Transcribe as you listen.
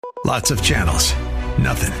Lots of channels,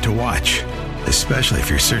 nothing to watch, especially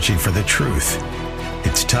if you're searching for the truth.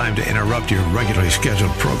 It's time to interrupt your regularly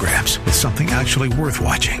scheduled programs with something actually worth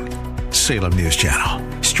watching. Salem News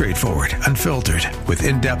Channel. Straightforward, unfiltered, with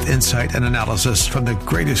in-depth insight and analysis from the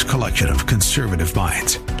greatest collection of conservative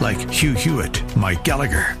minds like Hugh Hewitt, Mike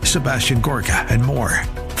Gallagher, Sebastian Gorka, and more.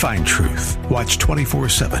 Find truth. Watch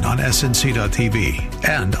 24/7 on snc.tv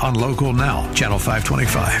and on Local Now, Channel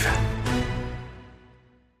 525.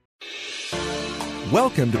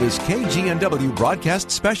 Welcome to this KGNW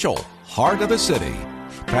broadcast special, Heart of the City.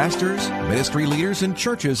 Pastors, ministry leaders, and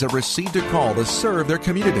churches have received a call to serve their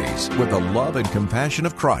communities with the love and compassion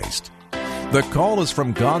of Christ. The call is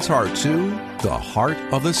from God's heart to the heart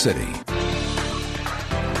of the city.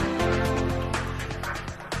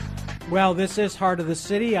 Well, this is Heart of the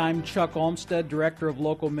City. I'm Chuck Olmstead, Director of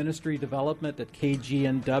Local Ministry Development at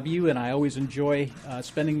KGNW, and I always enjoy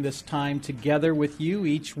spending this time together with you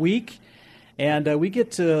each week. And we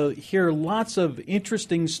get to hear lots of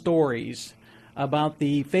interesting stories about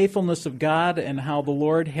the faithfulness of God and how the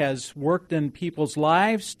Lord has worked in people's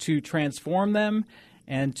lives to transform them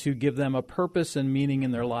and to give them a purpose and meaning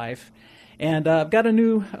in their life. And I've got a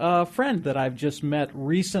new friend that I've just met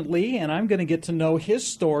recently, and I'm going to get to know his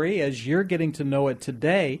story as you're getting to know it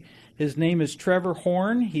today. His name is Trevor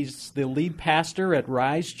Horn. He's the lead pastor at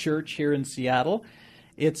Rise Church here in Seattle.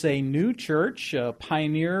 It's a new church,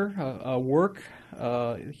 pioneer work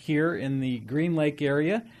here in the Green Lake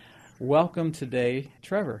area. Welcome today,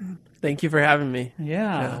 Trevor. Thank you for having me.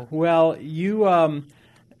 Yeah. Well, you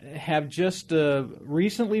have just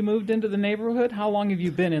recently moved into the neighborhood. How long have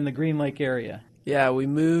you been in the Green Lake area? Yeah, we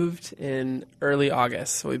moved in early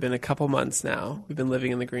August, so we've been a couple months now. We've been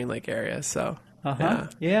living in the Green Lake area, so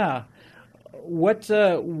yeah.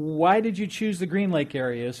 Why did you choose the Green Lake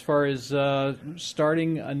area as far as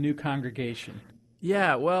starting a new congregation?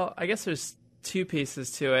 Yeah, well, I guess there's two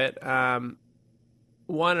pieces to it.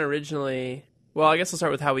 One originally, well, I guess we'll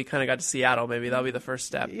start with how we kind of got to Seattle. Maybe that'll be the first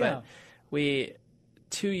step. Yeah. But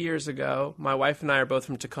 2 years ago, my wife and I are both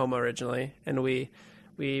from Tacoma originally, and we've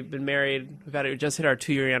been married. We just hit our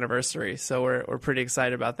 2-year anniversary, so we're pretty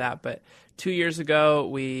excited about that. But 2 years ago,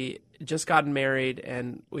 we just gotten married,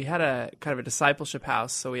 and we had a kind of a discipleship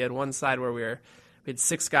house. So we had one side where we had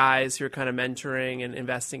 6 guys who were kind of mentoring and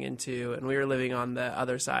investing into, and we were living on the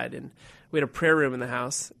other side. And we had a prayer room in the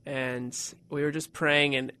house, and we were just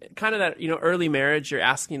praying. And kind of that, early marriage, you're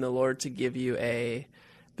asking the Lord to give you a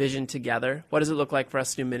vision together. What does it look like for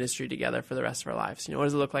us to do ministry together for the rest of our lives? What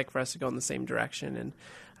does it look like for us to go in the same direction?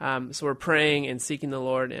 And so we're praying and seeking the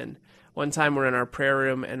Lord. And one time we're in our prayer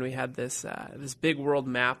room, and we had this big world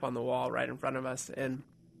map on the wall right in front of us. And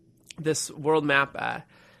this world map,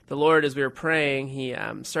 the Lord, as we were praying, He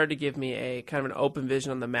started to give me a kind of an open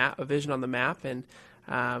vision on the map, And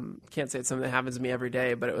can't say it's something that happens to me every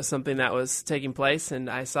day, but it was something that was taking place. And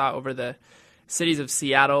I saw over the cities of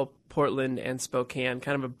Seattle, Portland, and Spokane,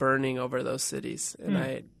 kind of a burning over those cities. And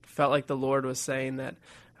I felt like the Lord was saying that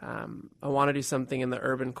I want to do something in the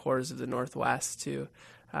urban cores of the Northwest to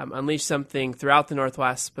unleash something throughout the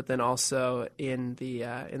Northwest, but then also in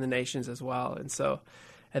the nations as well. And so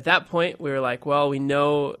at that point, we were like, well, we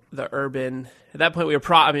know the urban. At that point,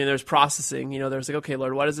 there was processing. There was like, okay,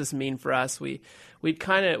 Lord, what does this mean for us? We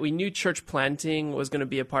knew church planting was going to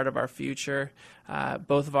be a part of our future.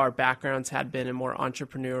 Both of our backgrounds had been in more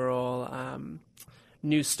entrepreneurial,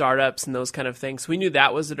 new startups and those kind of things. We knew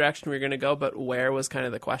that was the direction we were going to go, but where was kind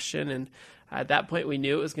of the question. And at that point, we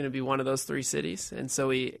knew it was going to be one of those 3 cities. And so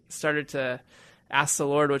we started to ask the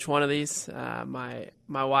Lord which one of these. My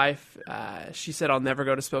wife, she said, I'll never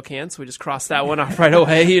go to Spokane. So we just crossed that one off right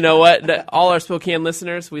away. You know what? All our Spokane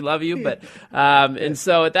listeners, we love you. But and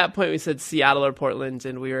so at that point, we said Seattle or Portland,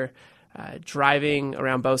 and we were driving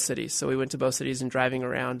around both cities. So we went to both cities and driving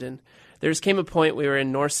around. And there just came a point we were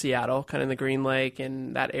in North Seattle, kind of in the Green Lake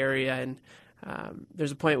and that area. And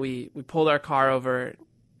there's a point we pulled our car over,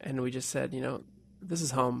 and we just said, this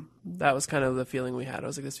is home. That was kind of the feeling we had. I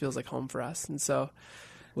was like, this feels like home for us. And so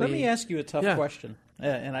let me ask you a tough question.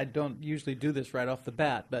 And I don't usually do this right off the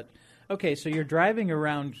bat, but okay, so you're driving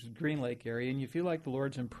around Green Lake area, and you feel like the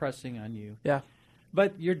Lord's impressing on you. Yeah.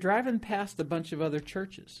 But you're driving past a bunch of other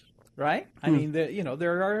churches, right? I mean,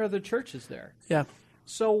 there are other churches there. Yeah.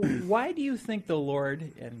 So why do you think the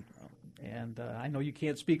Lord, and I know you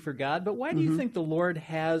can't speak for God, but why do you think the Lord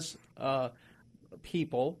has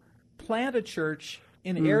people plant a church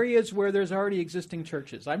in areas where there's already existing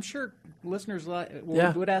churches? I'm sure listeners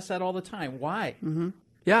would ask that all the time. Why?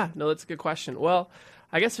 Yeah, no, that's a good question. Well,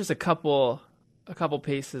 I guess there's a couple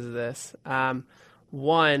pieces of this.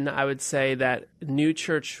 One, I would say that new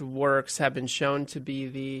church works have been shown to be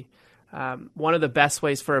the one of the best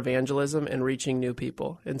ways for evangelism and reaching new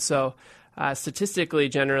people. And so statistically,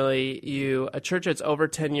 generally, a church that's over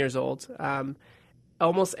 10 years old,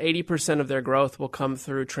 almost 80% of their growth will come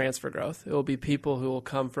through transfer growth. It will be people who will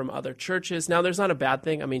come from other churches. Now, there's not a bad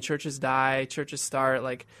thing. I mean, churches die, churches start.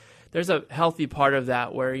 Like, there's a healthy part of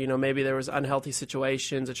that where, maybe there was unhealthy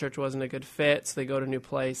situations, a church wasn't a good fit, so they go to a new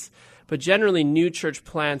place. But generally, new church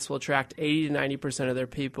plants will attract 80 to 90% of their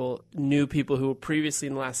people, new people who previously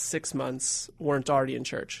in the last 6 months weren't already in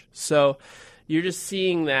church. So you're just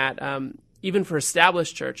seeing that even for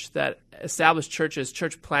established churches,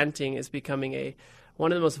 church planting is becoming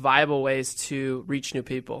one of the most viable ways to reach new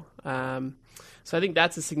people. So I think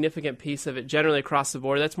that's a significant piece of it generally across the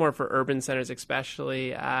board. That's more for urban centers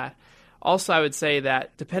especially. Also, I would say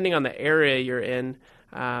that depending on the area you're in,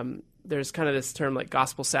 there's kind of this term like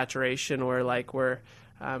gospel saturation, where like we're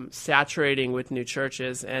saturating with new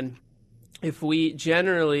churches. And if we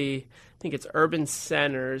generally, I think it's urban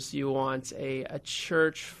centers, you want a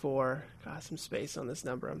church for, some space on this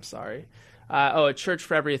number, I'm sorry. A church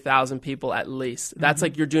for every 1,000 people at least. That's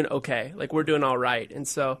like you're doing okay. Like we're doing all right. And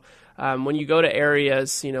so when you go to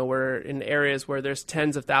areas, we're in areas where there's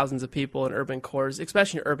tens of thousands of people in urban cores,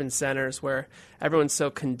 especially in urban centers where everyone's so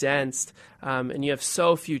condensed and you have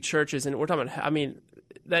so few churches. And we're talking about,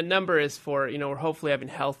 that number is for, we're hopefully having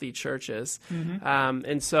healthy churches.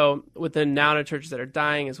 And so with the amount of churches that are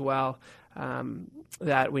dying as well,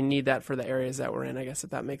 that we need that for the areas that we're in, I guess, if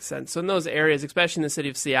that makes sense. So in those areas, especially in the city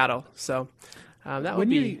of Seattle. So that would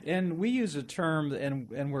be... And we use a term,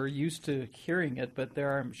 and we're used to hearing it, but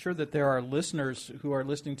I'm sure that there are listeners who are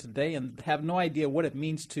listening today and have no idea what it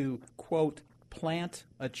means to, quote, plant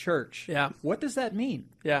a church. Yeah. What does that mean?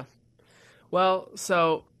 Yeah. Well,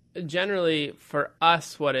 so generally for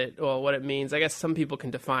us, what it means, I guess some people can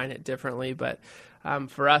define it differently, but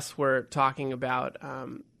for us, we're talking about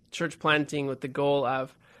church planting with the goal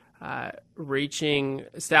of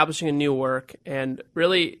establishing a new work. And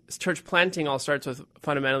really, church planting all starts with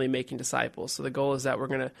fundamentally making disciples. So the goal is that we're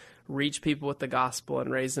going to reach people with the gospel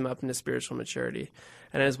and raise them up into spiritual maturity.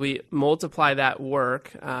 And as we multiply that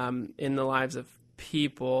work in the lives of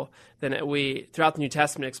people, then throughout the New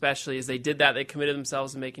Testament especially, as they did that, they committed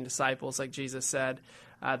themselves to making disciples, like Jesus said.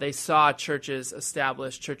 They saw churches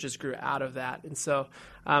established, churches grew out of that. And so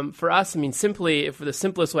for us, simply, if the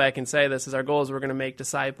simplest way I can say this is our goal is we're going to make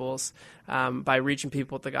disciples by reaching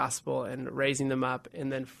people with the gospel and raising them up.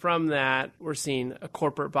 And then from that, we're seeing a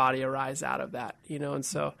corporate body arise out of that, and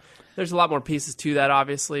so there's a lot more pieces to that,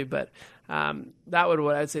 obviously, but that would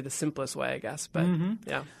what I'd say the simplest way, I guess. But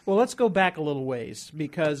yeah. Well, let's go back a little ways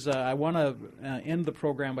because I want to end the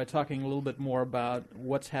program by talking a little bit more about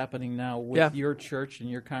what's happening now with your church and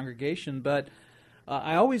your congregation. But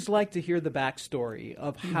I always like to hear the backstory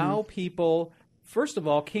of how people, first of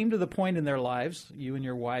all, came to the point in their lives, you and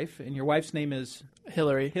your wife's name is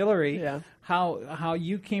Hillary. Yeah. How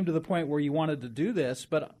you came to the point where you wanted to do this,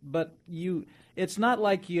 but you. It's not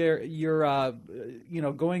like you're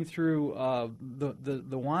going through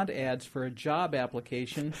the want ads for a job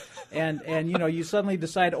application, and you suddenly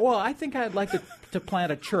decide, I think I'd like to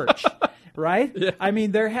plant a church, right? Yeah.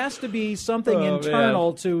 There has to be something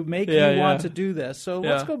internal to make you want to do this. So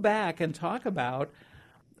let's go back and talk about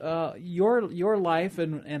your life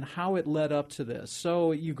and how it led up to this.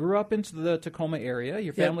 So you grew up into the Tacoma area.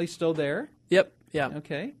 Your family's still there? Yep. Yeah.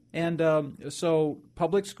 Okay. And so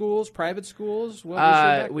public schools, private schools? What was your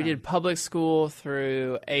background? We did public school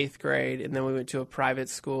through 8th grade, and then we went to a private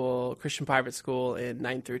school, Christian private school, in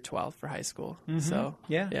 9th through 12th for high school. So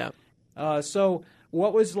yeah. So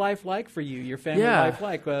what was life like for you? Your family life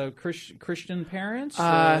like? Christian parents?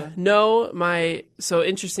 No. So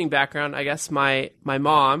interesting background. I guess my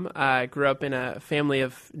mom grew up in a family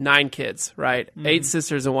of 9 kids, right? 8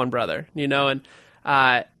 sisters and 1 brother. And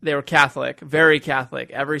they were Catholic, very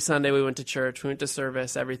Catholic. Every Sunday we went to church, we went to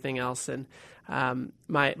service, everything else. And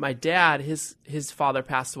my dad, his father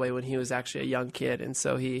passed away when he was actually a young kid, and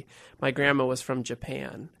so my grandma was from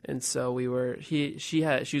Japan, and so she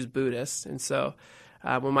was Buddhist, and so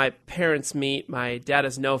when my parents meet, my dad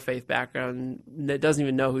has no faith background, doesn't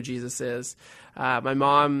even know who Jesus is. My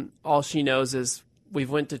mom, all she knows is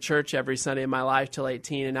we've went to church every Sunday in my life till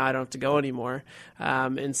 18, and now I don't have to go anymore.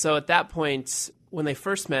 And so at that point, when they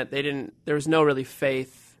first met, there was no really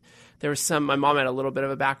faith. There was my mom had a little bit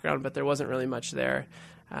of a background, but there wasn't really much there.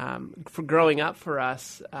 For growing up for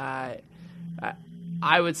us, I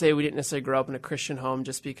would say we didn't necessarily grow up in a Christian home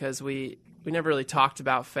just because we we never really talked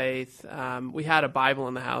about faith. We had a Bible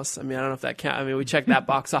in the house. I mean, I don't know if that counts. I mean, we checked that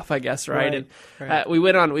box off, I guess, right? Right. We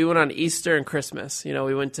went on Easter and Christmas. You know,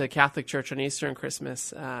 we went to Catholic church on Easter and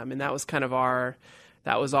Christmas, and that was kind of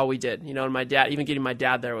that was all we did. You know, and my dad, even getting my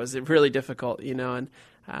dad there was really difficult. You know, and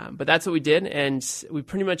but that's what we did, and we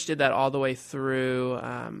pretty much did that all the way through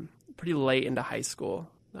pretty late into high school.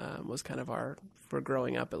 Was kind of for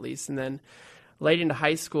growing up at least, and then. Late into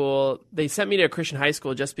high school, they sent me to a Christian high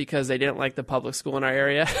school just because they didn't like the public school in our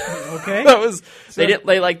area. Okay. They didn't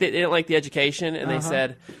like the education, and they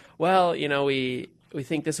said, well, you know, we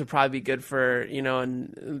think this would probably be good for, you know,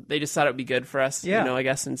 and they just thought it would be good for us, you know, I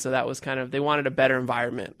guess. And so that was kind of, they wanted a better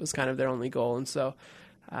environment was kind of their only goal. And so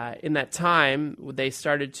in that time, they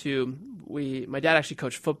started to, my dad actually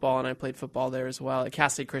coached football, and I played football there as well at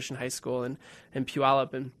Cass State Christian High School in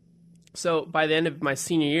Puyallup. And so by the end of my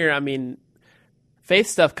senior year, I mean, faith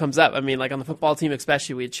stuff comes up. I mean, like on the football team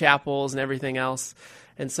especially, we had chapels and everything else.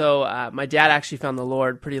 And so my dad actually found the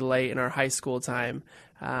Lord pretty late in our high school time.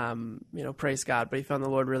 You know, praise God. But he found the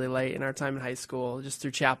Lord really late in our time in high school, just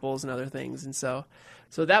through chapels and other things. And so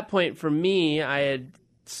at that point, for me, I had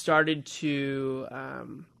started to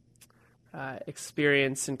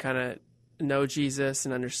experience and kind of know Jesus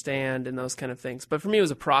and understand and those kind of things. But for me, it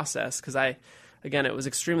was a process because again, it was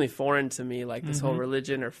extremely foreign to me, like this whole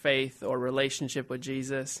religion or faith or relationship with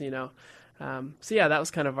Jesus, you know. So yeah, that was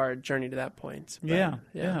kind of our journey to that point. But,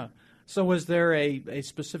 yeah. So was there a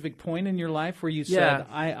specific point in your life where you said,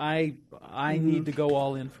 I need to go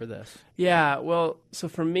all in for this? Yeah, well, so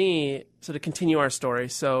for me, so to continue our story,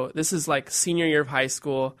 so this is like senior year of high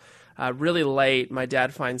school, really late, my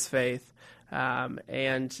dad finds faith,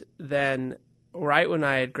 and then right when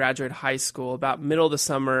I had graduated high school, about middle of the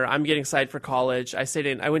summer, I'm getting excited for college.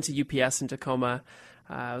 I went to UPS in Tacoma.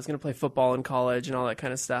 I was going to play football in college and all that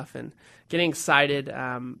kind of stuff, and getting excited.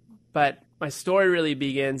 But my story really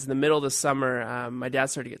begins in the middle of the summer. My dad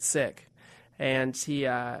started to get sick, and he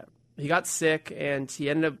got sick, and he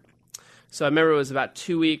ended up. So I remember it was about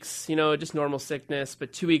 2 weeks, you know, just normal sickness.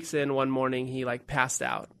 But 2 weeks in, one morning he like passed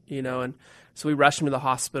out, you know, and so we rushed him to the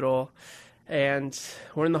hospital. And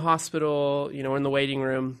we're in the hospital, you know, we're in the waiting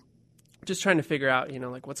room, just trying to figure out, you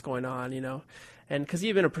know, like what's going on, you know. And because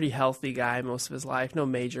he'd been a pretty healthy guy most of his life, no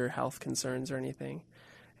major health concerns or anything.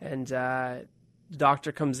 And the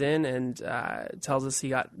doctor comes in and tells us he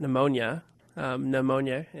got pneumonia.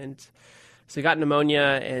 And so he got pneumonia,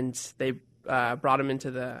 and they brought him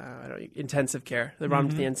into the intensive care. They brought him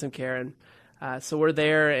to the intensive care. And so we're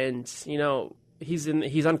there, and, you know, he's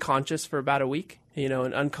unconscious for about a week. You know,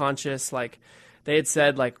 and unconscious, like they had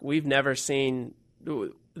said, like we've never seen.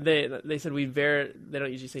 They said they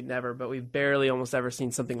don't usually say never, but we've barely almost ever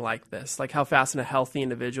seen something like this. Like how fast in a healthy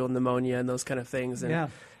individual, pneumonia and those kind of things, and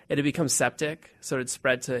it had become septic, so it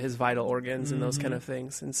spread to his vital organs and those kind of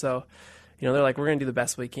things. And so, you know, they're like, we're going to do the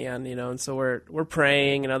best we can, you know. And so we're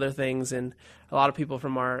praying and other things, and a lot of people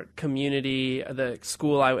from our community, the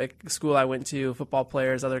school I went to, football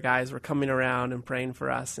players, other guys were coming around and praying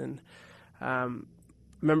for us. And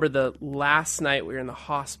remember the last night we were in the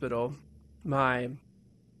hospital, my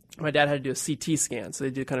dad had to do a CT scan, so they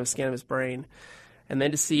do kind of a scan of his brain, and then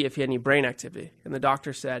to see if he had any brain activity. And the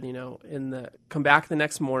doctor said, you know, come back the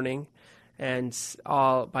next morning, and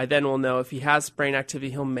by then we'll know if he has brain activity,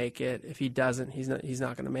 he'll make it. If he doesn't, he's not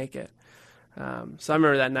going to make it. So I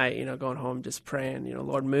remember that night, you know, going home just praying, you know,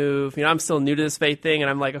 Lord, move. You know, I'm still new to this faith thing, and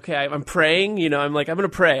I'm like, okay, I'm praying. You know, I'm like, I'm going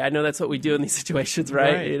to pray. I know that's what we do in these situations,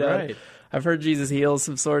 right? You know, right. I've heard Jesus heals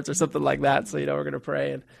some sorts or something like that, so, you know, we're going to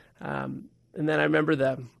pray. And then I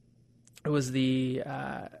remember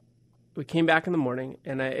we came back in the morning,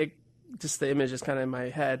 and just the image is kind of in my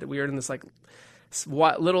head. We were in this like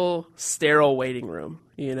little sterile waiting room,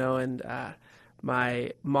 you know, and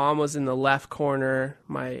my mom was in the left corner,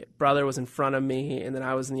 my brother was in front of me, and then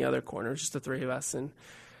I was in the other corner, just the three of us. And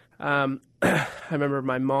I remember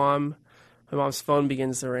my mom's phone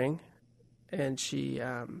begins to ring, and she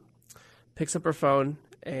picks up her phone,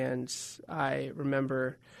 and I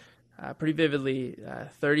remember pretty vividly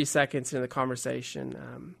 30 seconds into the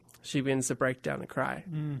conversation, she begins to break down and cry.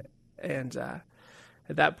 And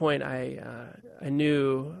at that point, I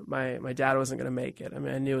knew my dad wasn't going to make it. I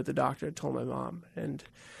mean, I knew what the doctor had told my mom, and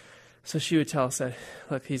so she would tell us that,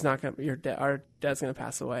 look, he's not going. Our dad's going to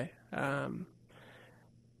pass away. And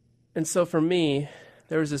so for me,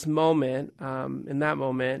 there was this moment, in that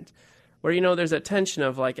moment, where, you know, there's that tension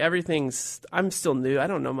of like I'm still new. I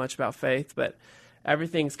don't know much about faith, but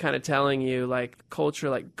everything's kind of telling you, like culture,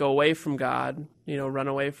 like go away from God, you know, run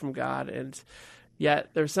away from God, and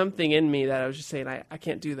Yet there's something in me that I was just saying, I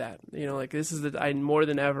can't do that. You know, like this is more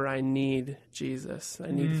than ever, I need Jesus.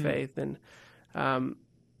 I need faith. And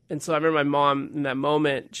so I remember my mom in that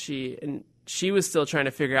moment, she was still trying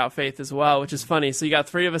to figure out faith as well, which is funny. So you got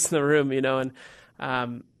three of us in the room, you know, and,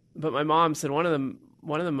 but my mom said one of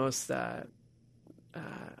the most, I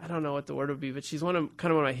don't know what the word would be, but she's kind of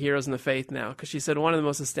one of my heroes in the faith now. 'Cause she said one of the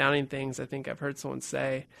most astounding things I think I've heard someone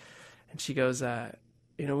say, and she goes,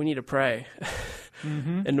 you know, we need to pray.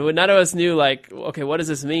 Mm-hmm. And none of us knew, like, okay, what does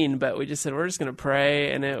this mean? But we just said, we're just going to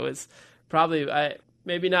pray. And it was probably,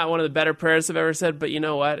 maybe not one of the better prayers I've ever said, but you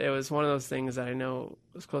know what? It was one of those things that I know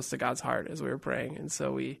was close to God's heart as we were praying. And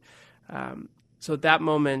so so at that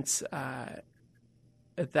moment, I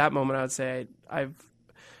would say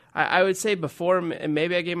I would say before, and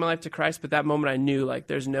maybe I gave my life to Christ, but that moment I knew, like,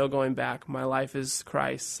 there's no going back. My life is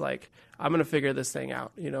Christ's. Like, I'm going to figure this thing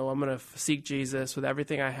out. You know, I'm going to seek Jesus with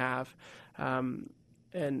everything I have.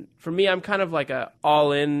 And for me, I'm kind of like a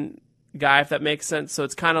all-in guy, if that makes sense. So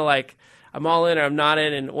it's kind of like I'm all in or I'm not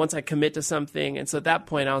in. And once I commit to something, and so at that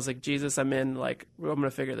point I was like, Jesus, I'm in. Like, I'm going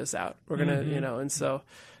to figure this out. We're going to, you know, and so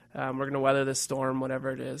we're going to weather this storm,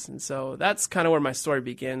 whatever it is. And so that's kind of where my story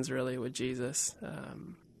begins, really, with Jesus.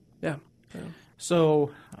 Yeah.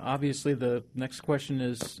 So obviously the next question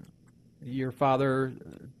is, your father,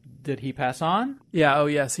 did he pass on? Yeah. Oh,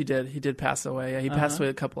 yes, he did. He did pass away. Yeah, he passed away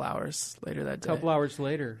a couple hours later that day. A couple hours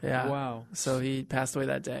later. Yeah. Wow. So he passed away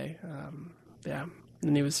that day. Yeah.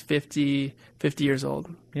 And he was 50 years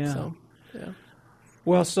old. Yeah. So, yeah.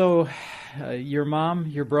 Well, so your mom,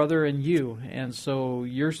 your brother, and you, and so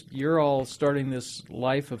you're all starting this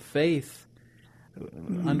life of faith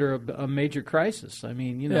under a major crisis. I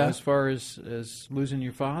mean, you know, as far as losing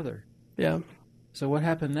your father. Yeah. So what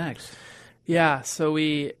happened next? Yeah. So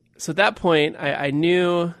at that point, I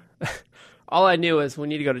knew, all I knew was we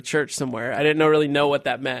need to go to church somewhere. I didn't really know what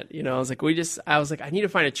that meant. You know, I was like, I need to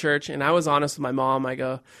find a church. And I was honest with my mom. I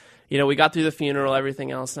go, you know, we got through the funeral,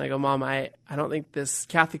 everything else. And I go, Mom, I don't think this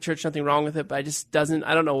Catholic church, nothing wrong with it, but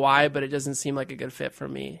I don't know why, but it doesn't seem like a good fit for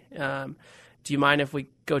me. Do you mind if we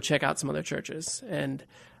go check out some other churches? And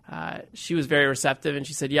she was very receptive, and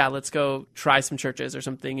she said, yeah, let's go try some churches or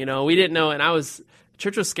something. You know, we didn't know, and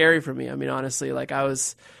church was scary for me. I mean, honestly, like I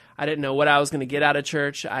didn't know what I was going to get out of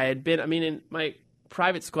church. In my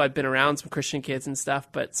private school, I'd been around some Christian kids and stuff,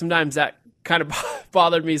 but sometimes that kind of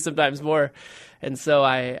bothered me sometimes more. And so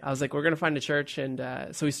I was like, we're going to find a church.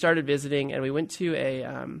 And so we started visiting, and we went to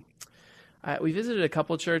we visited a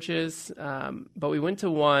couple churches, but we went to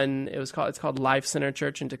one. It's called Life Center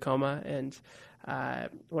Church in Tacoma, and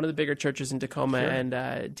one of the bigger churches in Tacoma. Sure.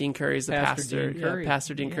 And Dean Curry is the pastor.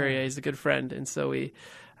 Pastor Dean Curry. He's a good friend, and so we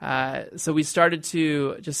started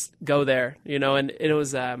to just go there, you know. And it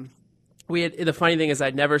was the funny thing is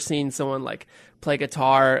I'd never seen someone like play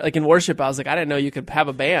guitar like in worship. I was like, I didn't know you could have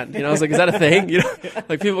a band. You know, I was like, is that a thing? You know,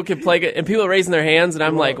 like people can play it, and people raising their hands, and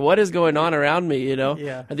I'm like, what is going on around me? You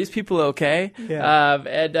know, are these people okay?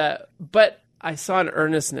 Yeah. But I saw an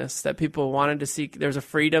earnestness that people wanted to seek. There's a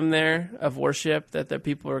freedom there of worship that the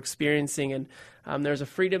people were experiencing, and there's a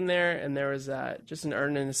freedom there, and there was just an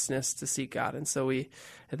earnestness to seek God. And so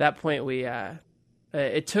at that point,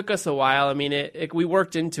 it took us a while. I mean, we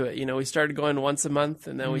worked into it. You know, we started going once a month,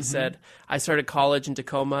 and then we said, I started college in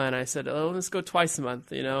Tacoma, and I said, let's go twice a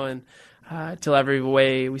month, you know, and till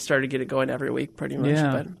we started getting it going every week pretty much.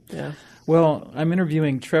 Yeah. But, yeah. Well, I'm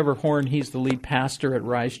interviewing Trevor Horn. He's the lead pastor at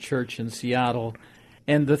Rise Church in Seattle.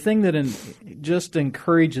 And the thing that just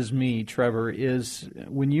encourages me, Trevor, is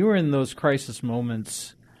when you were in those crisis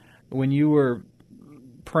moments, when you were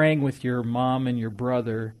praying with your mom and your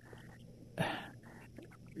brother,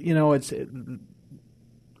 you know,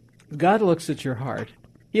 God looks at your heart.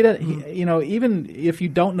 You know, even if you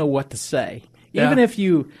don't know what to say, even if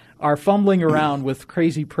you are fumbling around with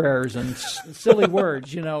crazy prayers and silly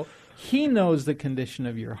words, you know, He knows the condition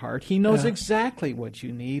of your heart. He knows exactly what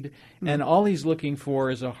you need, and all He's looking for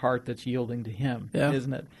is a heart that's yielding to Him,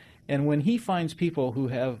 isn't it? And when He finds people who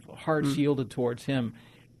have hearts yielded towards Him,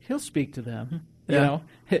 He'll speak to them. You know,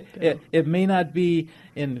 it may not be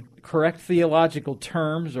in correct theological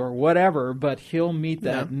terms or whatever, but He'll meet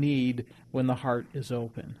that need when the heart is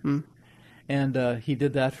open. And He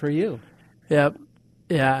did that for you. Yep.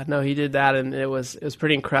 Yeah. No, He did that, and it was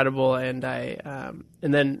pretty incredible. And and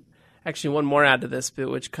then actually one more add to this,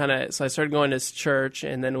 but so I started going to this church,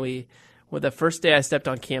 and then the first day I stepped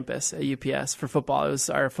on campus at UPS for football. It was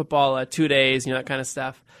our football 2 days, you know, that kind of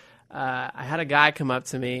stuff. I had a guy come up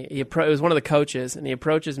to me. It was one of the coaches, and he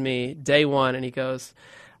approaches me day one, and he goes,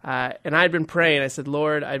 And I'd been praying. I said,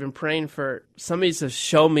 Lord, I've been praying for somebody to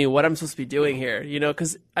show me what I'm supposed to be doing here,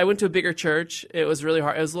 because I went to a bigger church. It was really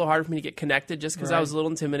hard. It was a little hard for me to get connected just because I was a little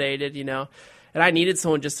intimidated, and I needed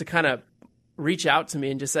someone just to kind of reach out to me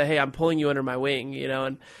and just say, hey, I'm pulling you under my wing,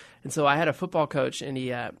 and so I had a football coach, and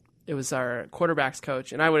it was our quarterback's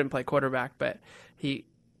coach, and I wouldn't play quarterback, but he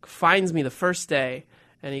finds me the first day,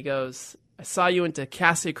 and he goes, I saw you went to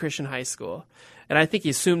Cassidy Christian High School. And I think he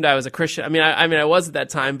assumed I was a Christian. I was at that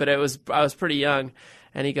time, but I was pretty young.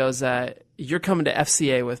 And he goes, you're coming to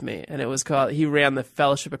FCA with me. And it was called, he ran the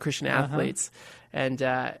Fellowship of Christian Athletes. And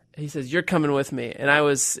he says, you're coming with me.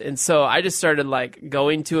 And so I just started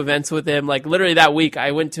going to events with him. Literally that week,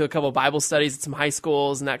 I went to a couple of Bible studies at some high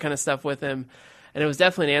schools and that kind of stuff with him. And it was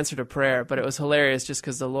definitely an answer to prayer, but it was hilarious just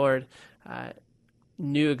because the Lord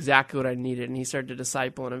knew exactly what I needed, and he started to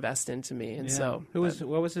disciple and invest into me. And so,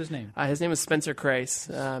 what was his name? His name was Spencer Crace.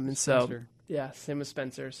 Spencer. His name was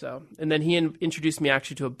Spencer. So, and then he introduced me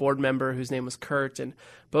actually to a board member whose name was Kurt, and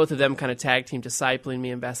both of them kind of tag team discipling me,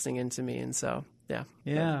 investing into me. And so,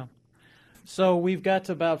 yeah. So we've got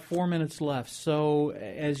about 4 minutes left. So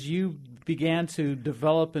as you began to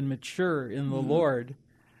develop and mature in the Lord,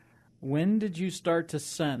 when did you start to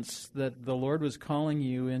sense that the Lord was calling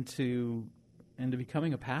you into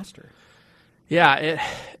becoming a pastor? Yeah,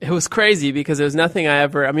 it was crazy because it was nothing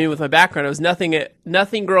with my background, it was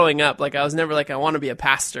nothing growing up. I was never I want to be a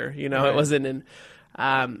pastor, It wasn't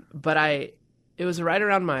it was right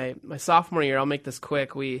around my sophomore year. I'll make this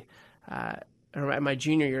quick. My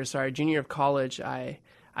junior year of college, I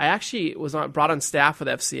actually was brought on staff with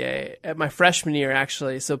FCA at my freshman year,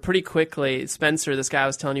 actually. So pretty quickly, Spencer, this guy I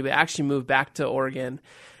was telling you, actually moved back to Oregon.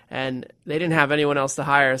 And they didn't have anyone else to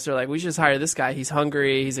hire. So they're like, we should just hire this guy. He's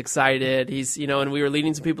hungry. He's excited. And we were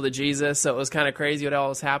leading some people to Jesus. So it was kind of crazy what all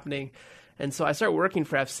was happening. And so I started working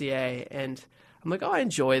for FCA, and I'm like, oh, I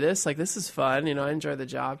enjoy this. This is fun. I enjoy the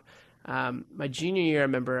job. My junior year, I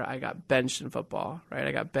remember I got benched in football, right?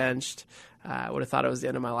 I got benched. I would have thought it was the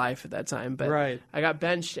end of my life at that time. But I got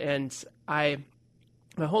benched, and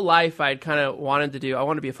my whole life I'd kind of wanted to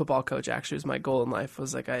be a football coach. Actually, was my goal in life.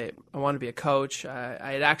 Was I want to be a coach.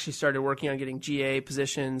 I had actually started working on getting GA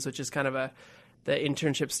positions, which is kind of the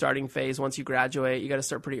internship starting phase. Once you graduate, you got to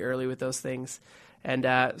start pretty early with those things. And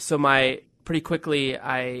so pretty quickly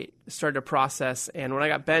I started a process. And when I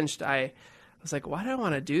got benched, I was like, why do I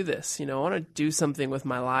want to do this? I want to do something with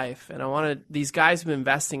my life. And these guys have been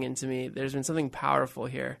investing into me. There's been something powerful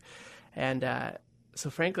here. And so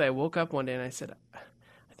frankly, I woke up one day and I said,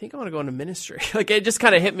 I think I want to go into ministry. It just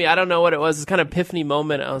kind of hit me. I don't know what it was. It's kind of epiphany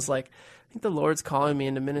moment. I was like, I think the Lord's calling me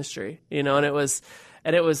into ministry, and it was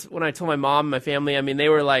when I told my mom and my family, they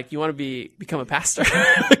were like, you want to become a pastor?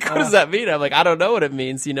 What does that mean? I'm like, I don't know what it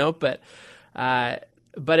means, but that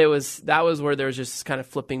was where there was just this kind of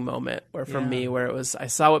flipping moment where for me, where it was, I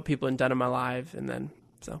saw what people had done in my life. And then,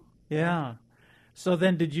 so. Yeah. So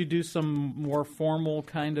then did you do some more formal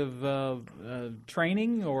kind of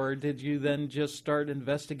training, or did you then just start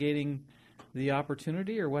investigating the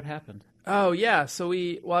opportunity, or what happened? Oh, yeah. So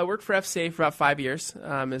I worked for FCA for about 5 years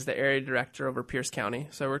as the area director over Pierce County.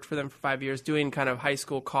 So I worked for them for 5 years doing kind of high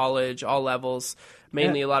school, college, all levels,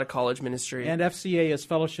 mainly a lot of college ministry. And FCA is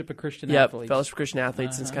Fellowship of Christian Athletes. Fellowship of Christian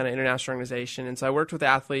Athletes. It's kind of an international organization. And so I worked with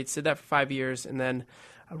athletes, did that for 5 years, and then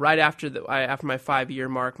right after my 5-year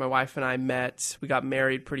mark, my wife and I met. We got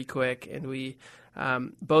married pretty quick, and we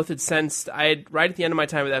both had sensed. Right at the end of my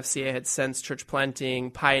time with FCA, I had sensed church planting,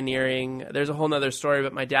 pioneering. There's a whole nother story,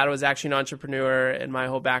 but my dad was actually an entrepreneur, and my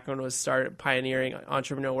whole background was start pioneering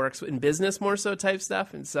entrepreneurial works in business, more so type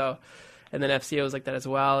stuff, and then FCA was like that as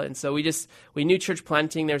well. And so we knew church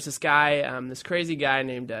planting. There's this guy, this crazy guy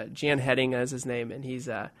named Jan Hedding is his name, and he's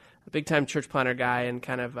a big time church planter guy and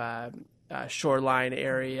kind of. Shoreline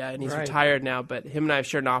area, and he's retired now, but him and I have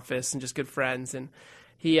shared an office and just good friends, and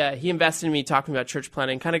he invested in me talking about church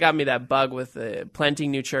planting, kind of got me that bug with planting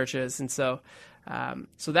new churches. And so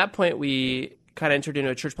that point we kind of entered into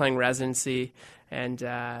a church planting residency, and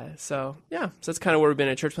so that's kind of where we've been,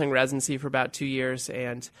 a church planting residency for about 2 years.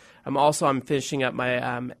 And I'm finishing up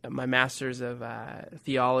my my master's of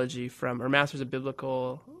theology or master's of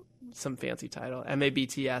biblical, some fancy title,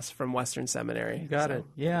 MABTS from Western Seminary. Got it.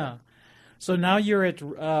 Yeah. So now you're at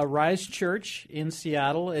Rise Church in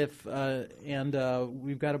Seattle, and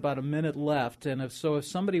we've got about a minute left. And if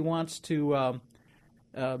somebody wants to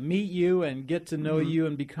meet you and get to know you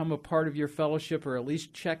and become a part of your fellowship, or at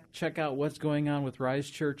least check out what's going on with Rise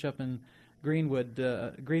Church up in Green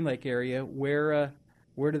Lake area, where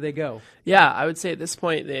do they go? Yeah, I would say at this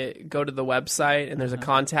point they go to the website, and there's a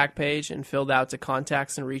contact page, and filled out to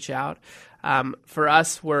contacts and reach out. For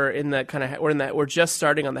us, we're just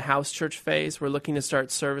starting on the house church phase. We're looking to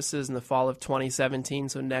start services in the fall of 2017,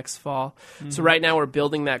 so next fall. Mm-hmm. So right now we're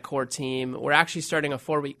building that core team. We're actually starting a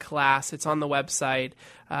 4-week class. It's on the website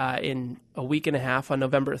in a week and a half on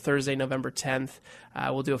Thursday, November 10th.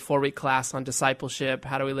 We'll do a 4-week class on discipleship.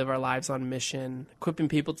 How do we live our lives on mission? Equipping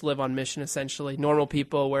people to live on mission, essentially. Normal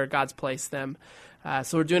people where God's placed them.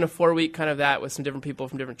 So we're doing a 4-week kind of that with some different people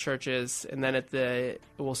from different churches, and then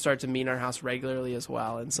we'll start to meet in our house regularly as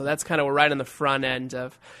well. And so that's we're right on the front end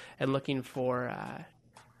of and looking for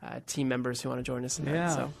team members who want to join us in that.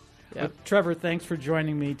 Yeah. So, yeah. Well, Trevor, thanks for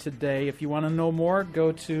joining me today. If you want to know more,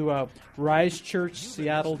 go to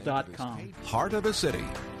risechurchseattle.com. Heart of the City.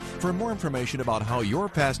 For more information about how your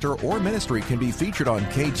pastor or ministry can be featured on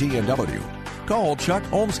KGNW, call Chuck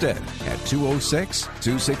Olmsted at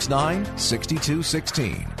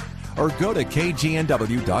 206-269-6216 or go to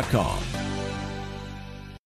kgnw.com.